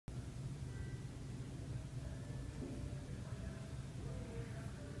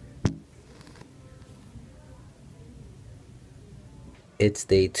It's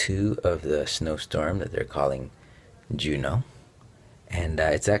day 2 of the snowstorm that they're calling Juno. And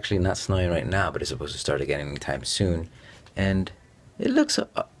it's actually not snowing right now, but it's supposed to start again anytime soon. And it looks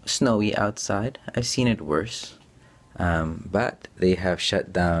snowy outside. I've seen it worse. But they have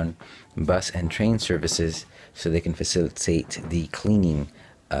shut down bus and train services so they can facilitate the cleaning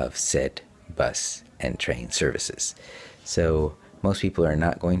of said bus and train services. So most people are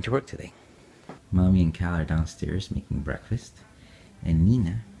not going to work today. Mommy and Cal are downstairs making breakfast. And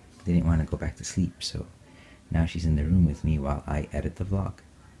Nina didn't want to go back to sleep, so now she's in the room with me while I edit the vlog.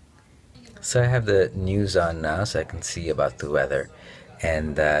 So I have the news on now so I can see about the weather.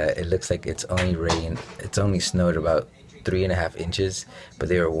 And it looks like it's only snowed about 3.5 inches, but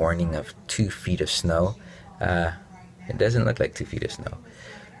they were warning of 2 feet of snow. It doesn't look like 2 feet of snow.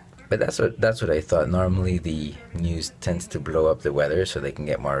 But that's what I thought. Normally the news tends to blow up the weather so they can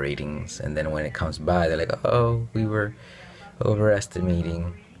get more ratings, and then when it comes by they're like, oh, we were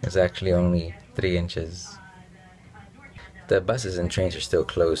overestimating. It's actually only 3 inches. The buses and trains are still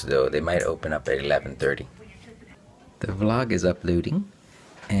closed though. They might open up at 11:30. The vlog is uploading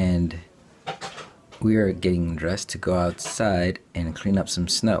and we are getting dressed to go outside and clean up some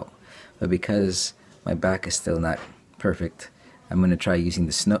snow. But because my back is still not perfect, I'm going to try using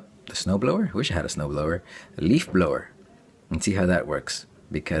the snow blower. I wish I had a snow blower. A leaf blower. And see how that works.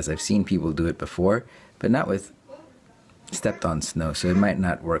 Because I've seen people do it before, but not with stepped on snow, so it might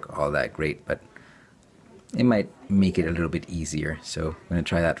not work all that great, but it might make it a little bit easier. So I'm going to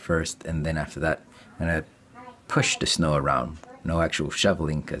try that first, and then after that I'm going to push the snow around. No actual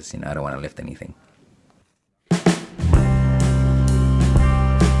shoveling, because I don't want to lift anything.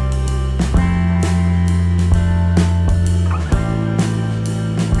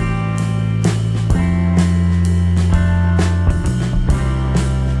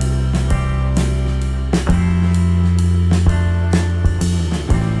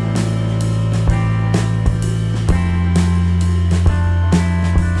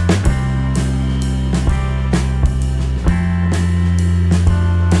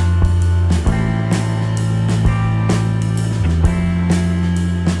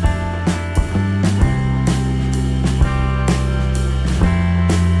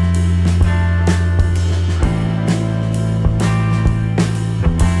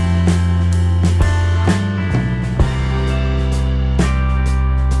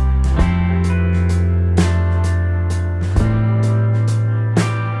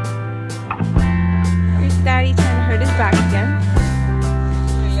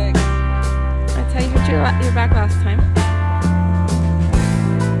 Your back last time.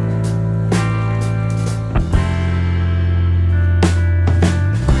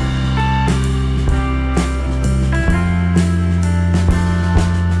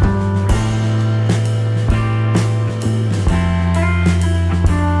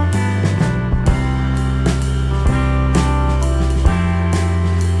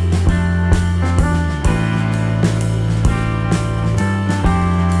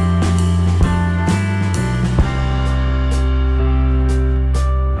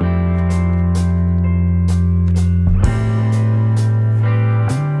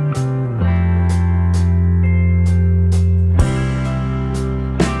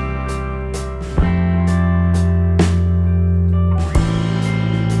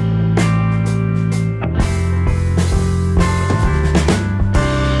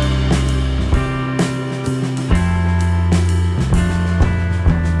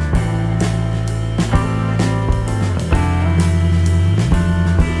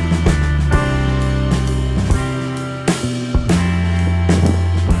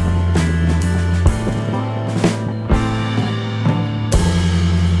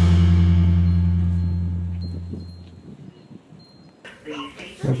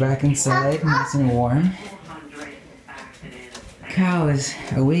 We're back inside, nice and warm. Cal is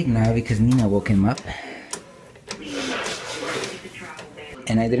awake now because Nina woke him up.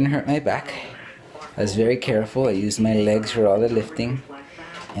 And I didn't hurt my back. I was very careful. I used my legs for all the lifting.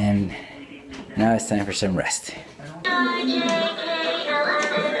 And now it's time for some rest.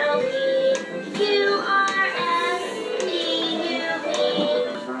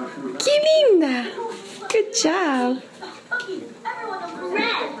 ¡Qué linda! Good job.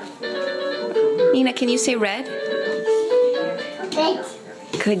 Nina, can you say red? Red.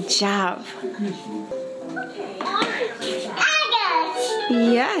 Good job. Orange.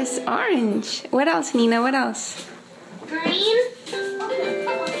 Yes, orange. What else, Nina? What else? Green.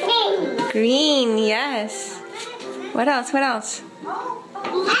 Green. Green, yes. What else? What else?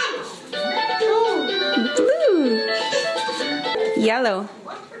 Blue. Yellow.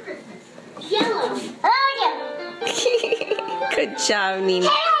 Yellow. Oh, yeah. Good job, Nina.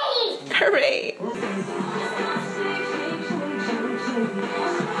 Hooray!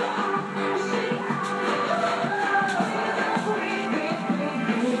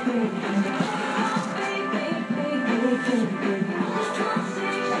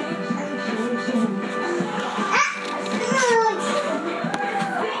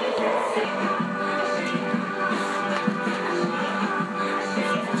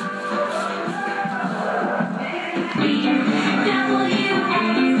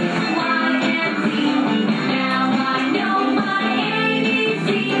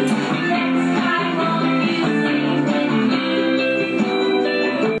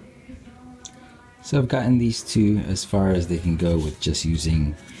 So I've gotten these two as far as they can go with just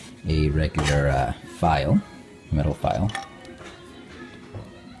using a regular file, metal file.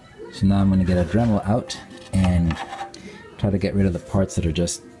 So now I'm going to get a Dremel out and try to get rid of the parts that are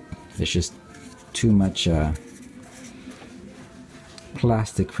just, there's just too much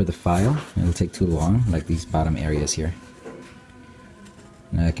plastic for the file. It'll take too long, like these bottom areas here.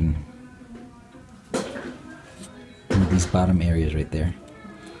 Now I can, these bottom areas right there,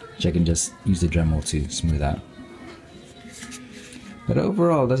 which I can just use the Dremel to smooth out. But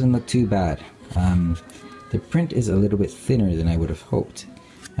overall, it doesn't look too bad. The print is a little bit thinner than I would have hoped.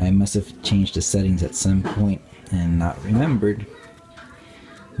 I must have changed the settings at some point and not remembered,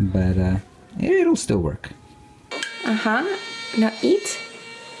 but it'll still work. Now eat.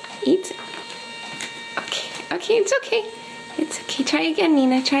 Eat. Okay. Okay, it's okay. It's okay. Try again,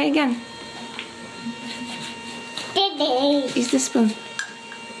 Nina. Try again. Use the spoon.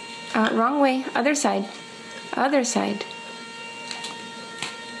 Wrong way. Other side. Other side.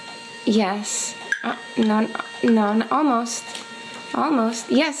 Yes. No, almost. Almost.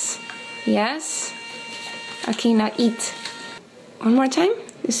 Yes. Yes. Okay, now eat. One more time.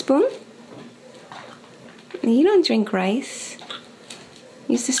 The spoon. You don't drink rice.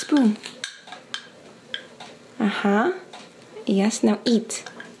 Use the spoon. Yes, now eat.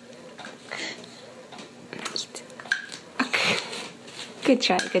 Eat. Okay. Good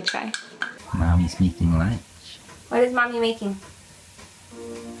try, good try. Mommy's making lunch. What is Mommy making?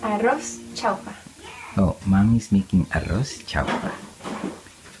 Arroz chaufa. Oh, Mommy's making arroz chaufa.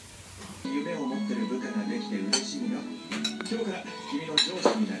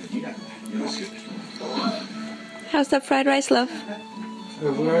 How's that fried rice, love?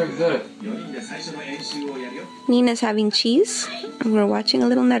 Very good. Nina's having cheese, and we're watching a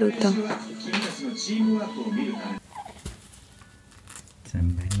little Naruto.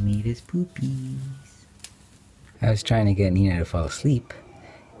 Somebody made us poopies. I was trying to get Nina to fall asleep,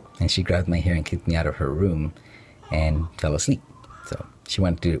 and she grabbed my hair and kicked me out of her room and fell asleep. So she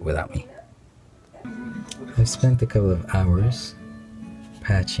wanted to do it without me. I've spent a couple of hours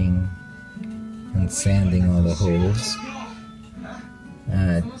patching and sanding all the holes.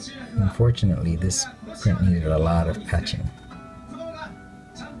 Unfortunately, this print needed a lot of patching.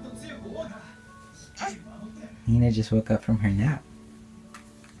 Nina just woke up from her nap.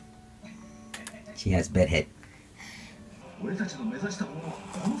 She has bedhead. It's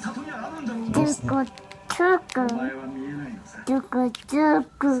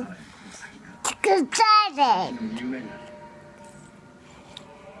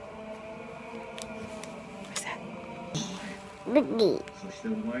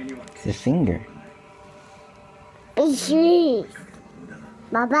a finger.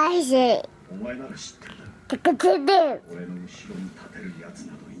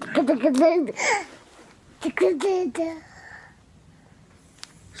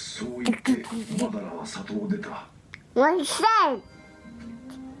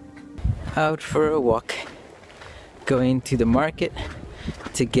 Out for a walk, going to the market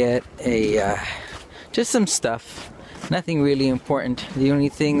to get just some stuff. Nothing really important. The only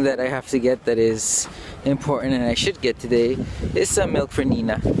thing that I have to get that is important and I should get today is some milk for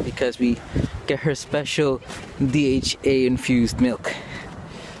Nina, because we get her special DHA infused milk.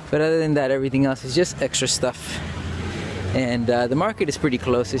 But other than that, everything else is just extra stuff. And the market is pretty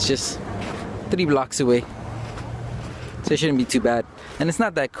close. It's just 3 blocks away, so it shouldn't be too bad. And it's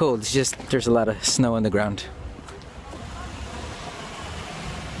not that cold, it's just there's a lot of snow on the ground,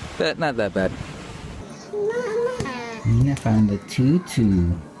 but not that bad. Nina found a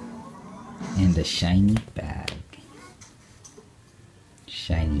tutu and a shiny bag.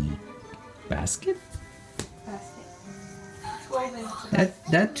 Shiny basket?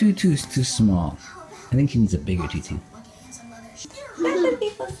 That tutu is too small. I think she needs a bigger tutu. That's what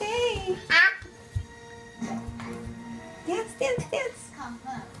people say. Dance, dance, dance.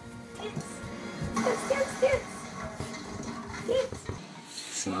 Dance. Dance, dance, dance. Dance.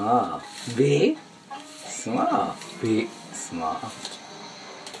 Small, big, small, big, small,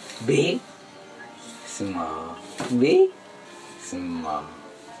 big, small, big, small,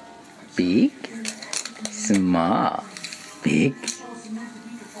 big, small, big,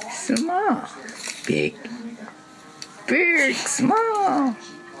 small, big, big, small.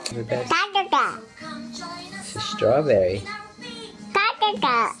 The best. Da-da-da. It's a strawberry.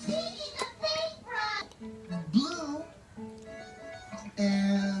 Da-da-da. Blue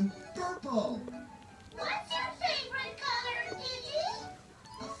and purple. What's your favorite color, Gigi?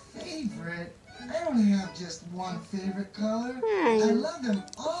 A favorite? I don't have just one favorite color. I love them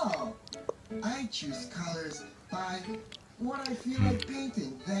all. I choose colors by what I feel like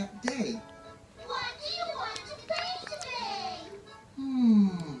painting that day. What do you want to paint today?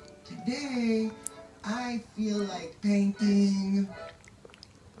 Today I feel like painting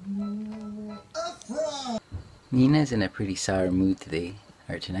a frog. Nina's in a pretty sour mood today,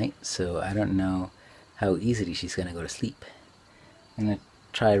 or tonight, so I don't know how easily she's gonna go to sleep. I'm gonna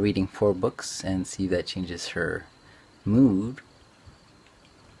try reading 4 books and see if that changes her mood.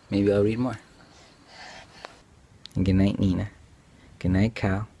 Maybe I'll read more. And good night, Nina. Good night,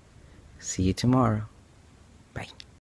 Cal. See you tomorrow.